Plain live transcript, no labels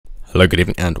Hello, good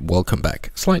evening, and welcome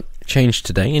back. Slight change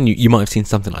today, and you might have seen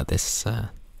something like this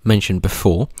mentioned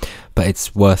before, but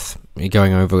it's worth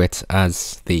going over it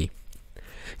as the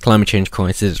climate change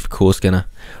crisis is, of course, going to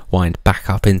wind back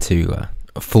up into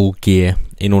full gear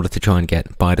in order to try and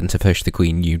get Biden to push the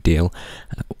Green New Deal.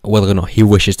 Whether or not he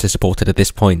wishes to support it at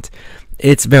this point,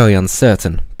 it's very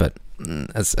uncertain, but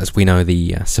as we know,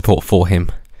 the support for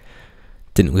him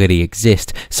didn't really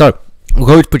exist. So,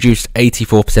 roads produce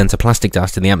 84% of plastic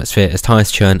dust in the atmosphere as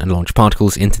tyres churn and launch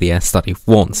particles into the air, study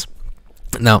warns.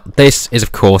 Now, this is,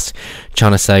 of course,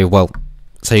 trying to say, well,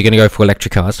 so you're going to go for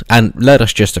electric cars, and let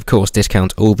us just, of course,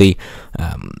 discount all the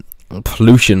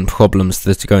pollution problems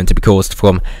that are going to be caused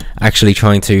from actually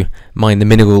trying to mine the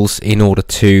minerals in order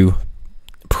to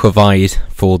provide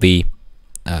for the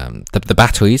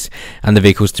batteries and the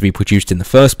vehicles to be produced in the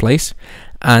first place.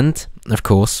 And, of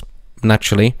course,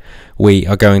 naturally, we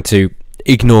are going to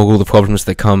ignore all the problems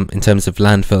that come in terms of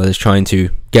landfillers trying to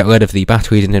get rid of the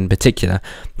batteries, and in particular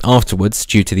afterwards,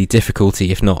 due to the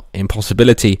difficulty, if not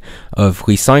impossibility, of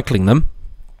recycling them.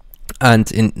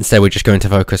 And instead we're just going to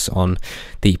focus on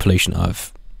the pollution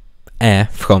of air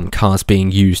from cars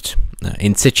being used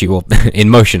in situ, or in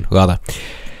motion rather.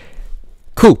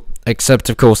 Cool,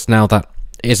 except of course now that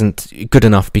isn't good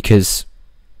enough, because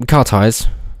car tyres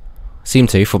seem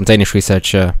to, from Danish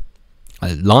research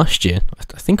last year,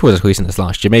 I think it was as recent as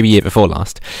last year, maybe year before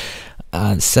last,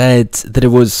 said that it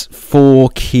was 4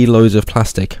 kilos of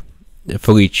plastic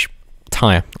for each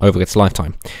tyre over its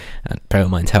lifetime. And bear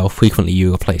in mind how frequently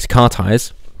you replace car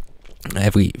tyres,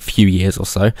 every few years or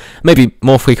so, maybe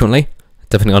more frequently,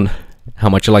 depending on how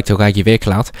much you like to drag your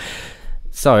vehicle out.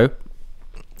 So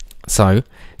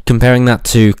comparing that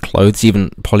to clothes, even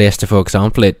polyester for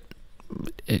example, it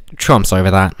trumps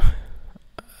over that.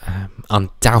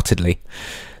 Undoubtedly.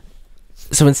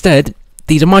 So instead,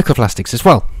 these are microplastics as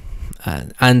well,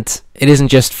 and it isn't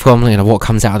just from what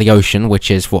comes out of the ocean, which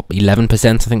is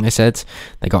 11%, I think they said.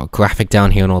 They got a graphic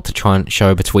down here in order to try and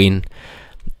show between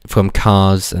from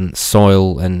cars and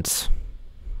soil and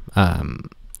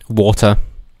water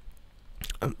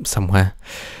somewhere.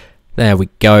 There we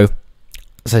go.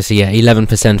 So yeah,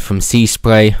 11% from sea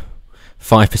spray,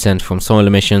 5% from soil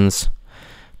emissions,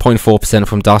 0.4%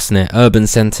 from dust near urban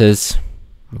centres.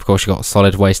 Of course, you've got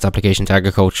solid waste application to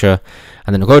agriculture,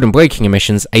 and then road and braking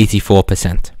emissions,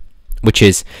 84%, which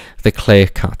is the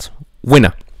clear-cut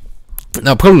winner.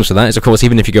 Now, problems with that is, of course,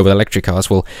 even if you go with electric cars,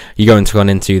 well, you're going to run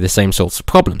into the same sorts of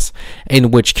problems, in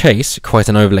which case, quite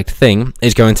an overlooked thing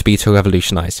is going to be to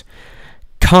revolutionise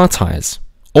car tyres,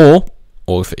 or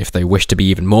if they wish to be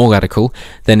even more radical,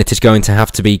 then it is going to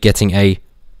have to be getting a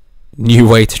new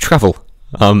way to travel.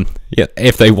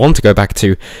 If they want to go back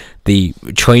to the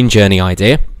train journey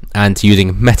idea and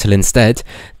using metal instead,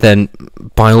 then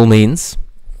by all means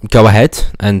go ahead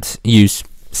and use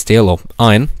steel or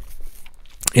iron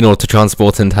in order to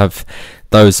transport and have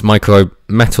those micro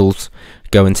metals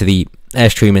go into the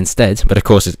airstream instead. But of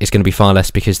course it's going to be far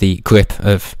less, because the grip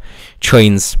of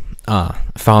trains are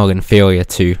far inferior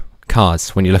to cars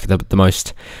when you look at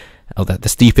the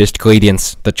steepest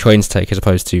gradients that trains take, as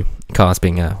opposed to cars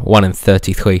being 1 in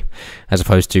 33 as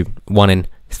opposed to 1 in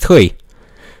 3.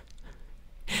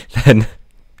 Then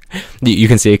you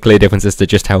can see a clear difference as to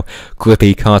just how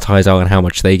grippy car tyres are and how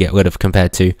much they get rid of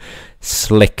compared to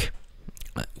slick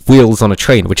wheels on a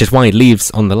train, which is why leaves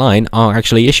on the line are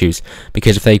actually issues,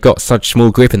 because if they've got such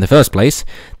small grip in the first place,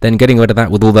 then getting rid of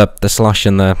that with all the slush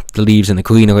and the leaves and the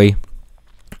greenery.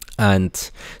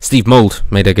 And Steve Mould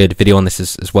made a good video on this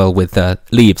as well, with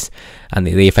leaves and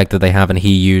the effect that they have, and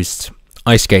he used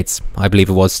ice skates, I believe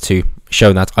it was, to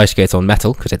show that ice skates on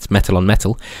metal, because it's metal on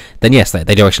metal, then yes, they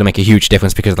do actually make a huge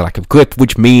difference because of the lack of grip,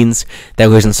 which means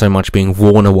there isn't so much being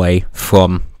worn away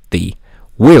from the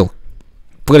wheel.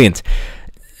 Brilliant.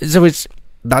 So is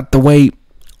that the way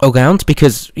around?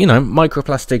 Because,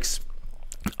 microplastics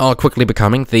are quickly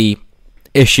becoming the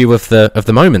issue of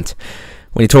the moment.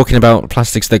 When you're talking about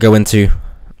plastics that go into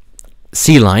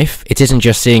sea life, it isn't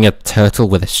just seeing a turtle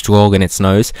with a straw in its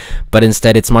nose, but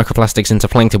instead it's microplastics into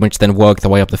plankton, which then work their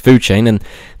way up the food chain, and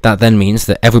that then means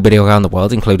that everybody around the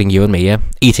world, including you and me, are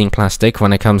eating plastic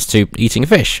when it comes to eating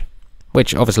fish,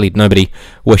 which obviously nobody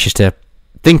wishes to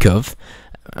think of.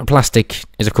 Plastic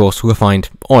is, of course, refined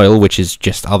oil, which is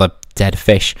just other dead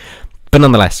fish, but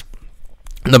nonetheless,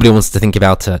 nobody wants to think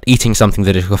about eating something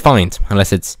that is refined,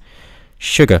 unless it's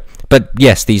sugar. But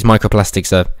yes, these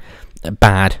microplastics are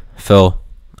bad for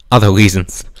other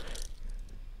reasons.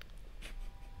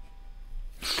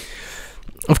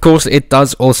 Of course, it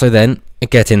does also then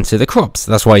get into the crops.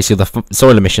 That's why you see the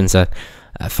soil emissions are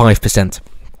 5%.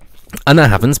 And that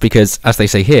happens because, as they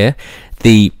say here,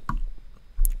 the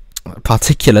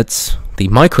particulates, the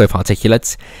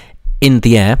microparticulates in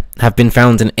the air, have been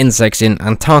found in insects in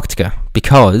Antarctica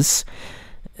because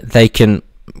they can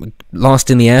last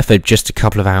in the air for just a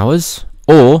couple of hours,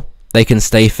 or they can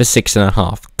stay for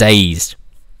 6.5 days,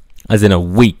 as in a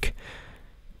week,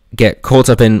 get caught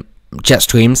up in jet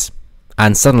streams,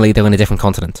 and suddenly they're in a different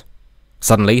continent.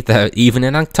 Suddenly they're even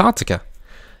in Antarctica.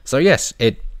 So yes,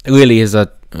 it really is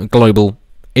a global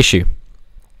issue,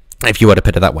 if you were to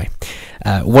put it that way.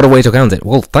 What are ways around it?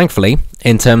 Well, thankfully,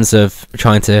 in terms of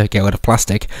trying to get rid of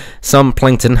plastic, some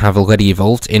plankton have already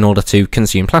evolved in order to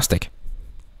consume plastic,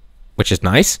 which is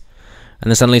nice, and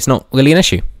then suddenly it's not really an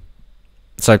issue.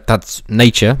 So that's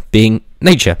nature being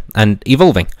nature and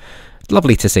evolving.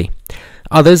 Lovely to see.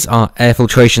 Others are air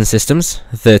filtration systems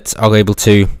that are able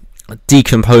to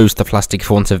decompose the plastic,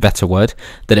 for want of a better word,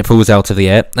 that it pulls out of the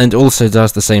air, and also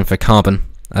does the same for carbon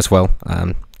as well.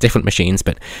 Different machines,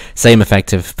 but same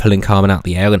effect of pulling carbon out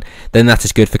the air, and then that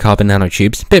is good for carbon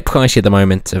nanotubes. Bit pricey at the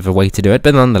moment of a way to do it,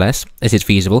 but nonetheless, it is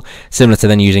feasible, similar to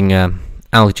then using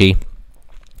algae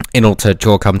in order to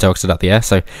draw carbon dioxide out the air,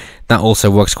 so that also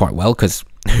works quite well, because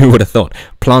who would have thought?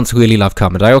 Plants really love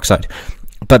carbon dioxide.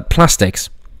 But plastics,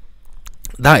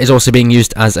 that is also being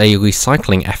used as a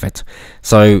recycling effort,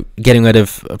 so getting rid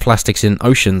of plastics in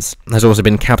oceans has also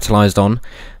been capitalised on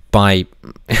by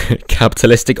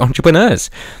capitalistic entrepreneurs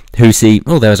who see,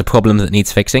 oh, there's a problem that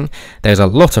needs fixing, there's a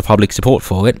lot of public support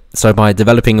for it, so by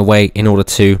developing a way in order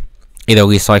to either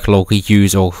recycle or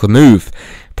reuse or remove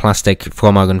plastic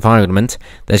from our environment,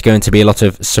 there's going to be a lot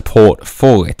of support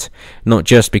for it. Not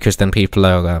just because then people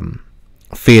are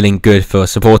feeling good for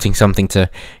supporting something to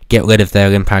get rid of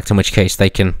their impact, in which case they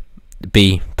can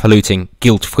be polluting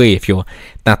guilt-free if you're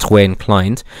that way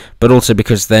inclined, but also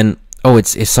because then, oh,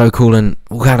 it's so cool and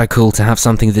radical to have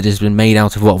something that has been made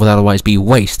out of what would otherwise be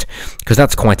waste, because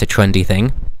that's quite a trendy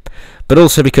thing, but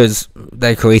also because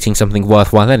they're creating something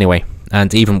worthwhile anyway,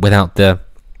 and even without the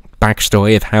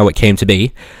backstory of how it came to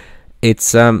be,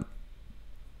 it's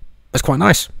quite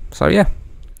nice. So yeah,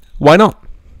 why not?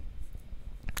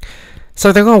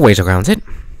 So there are ways around it.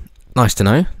 Nice to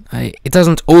know. It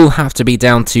doesn't all have to be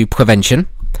down to prevention.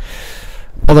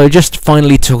 Although, just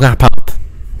finally to wrap up,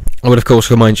 I would of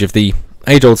course remind you of the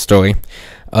age-old story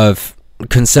of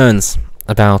concerns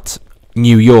about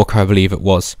New York, I believe it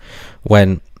was,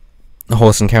 when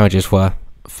horse and carriages were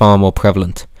far more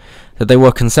prevalent, that they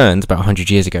were concerned about 100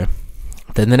 years ago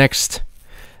that in the next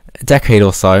decade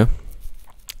or so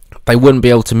they wouldn't be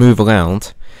able to move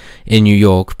around in New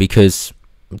York because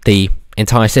the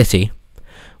entire city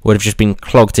would have just been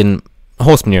clogged in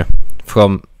horse manure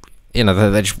from,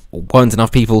 there just weren't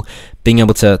enough people being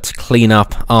able to clean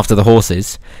up after the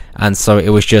horses, and so it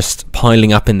was just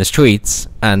piling up in the streets,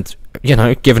 and,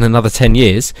 given another 10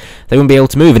 years, they wouldn't be able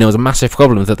to move, and it was a massive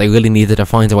problem that they really needed to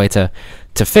find a way to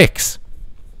fix.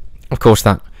 Of course,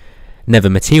 that never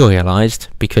materialised,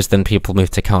 because then people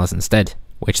moved to cars instead,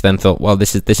 which then thought, well,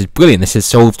 this is brilliant, this has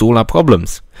solved all our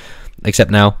problems.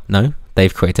 Except now, no,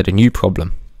 they've created a new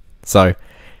problem. So,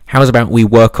 how's about we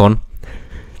work on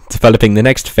developing the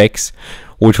next fix,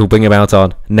 which will bring about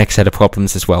our next set of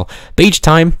problems as well. But each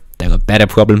time, they're a better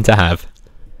problem to have.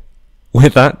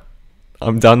 With that,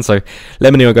 I'm done. So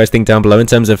let me know what you guys think down below in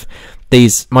terms of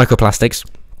these microplastics.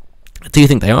 Do you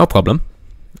think they are a problem?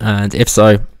 And if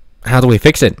so, how do we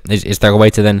fix it? Is there a way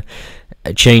to then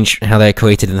change how they're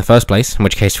created in the first place? In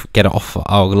which case, get it off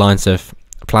our lines of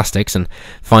plastics and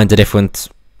find a different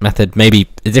method, maybe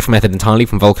a different method entirely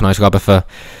from vulcanized rubber for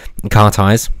car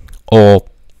tires, or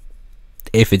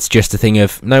if it's just a thing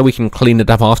of, no, we can clean it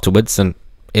up afterwards and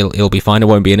it'll be fine, it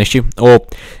won't be an issue. Or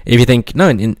if you think, no,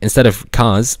 instead of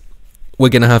cars, we're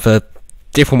going to have a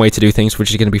different way to do things which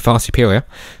is going to be far superior,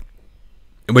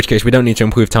 in which case we don't need to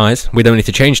improve tyres, we don't need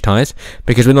to change tyres,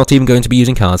 because we're not even going to be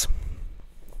using cars.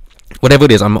 Whatever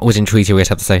it is, I'm always intrigued to hear what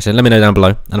you have to say, so let me know down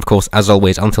below. And of course, as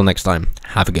always, until next time,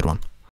 have a good one.